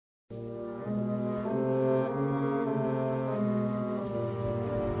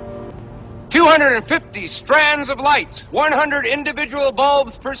250 strands of light, 100 individual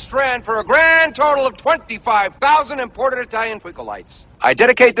bulbs per strand for a grand total of 25,000 imported Italian twinkle lights. I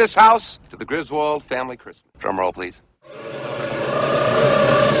dedicate this house to the Griswold family Christmas. Drum roll, please. Joy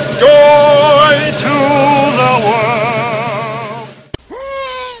to the world.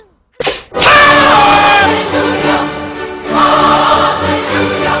 Hallelujah,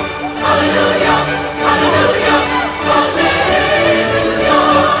 hallelujah, hallelujah, hallelujah,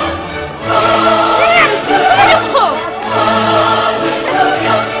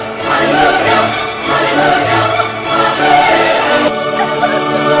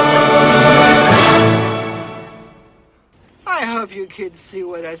 I hope you kids see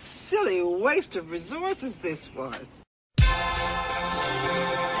what a silly waste of resources this was.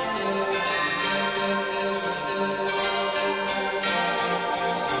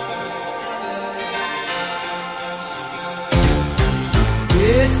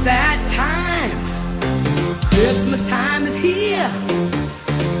 it's that time. Christmas time is here.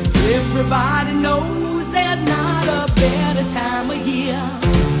 Everybody knows there's not a better time of year.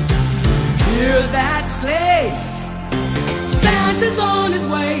 Hear that sleigh, Santa's on his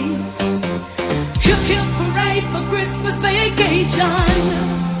way. Hip hip hooray for Christmas vacation.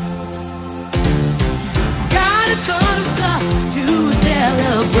 Got a ton of stuff to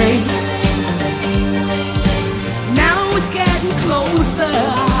celebrate. Now it's getting closer,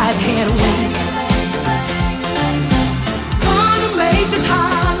 I can't wait. Gonna make this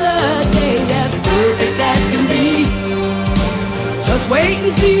holiday as perfect as can be. Just wait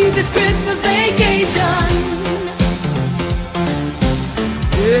and see this Christmas vacation.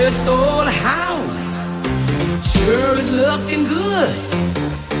 This old house sure is looking good.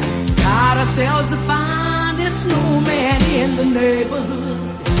 Got ourselves the finest snowman in the neighborhood.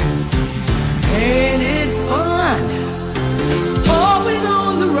 Ain't it fun? Always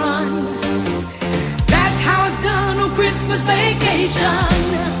on the run. That's how it's done on Christmas vacation.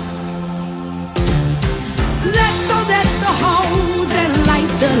 Let's all let the hose and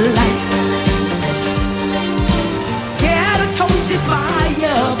light the lights. Get a toasty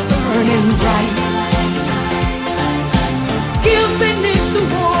fire burning bright. Give St. Nick the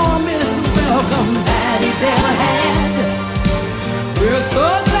warmest welcome that he's ever had. We're so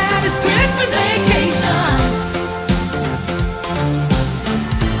glad it's Christmas vacation.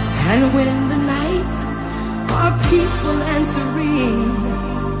 And when the nights are peaceful and serene,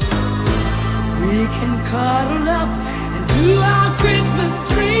 we can cuddle up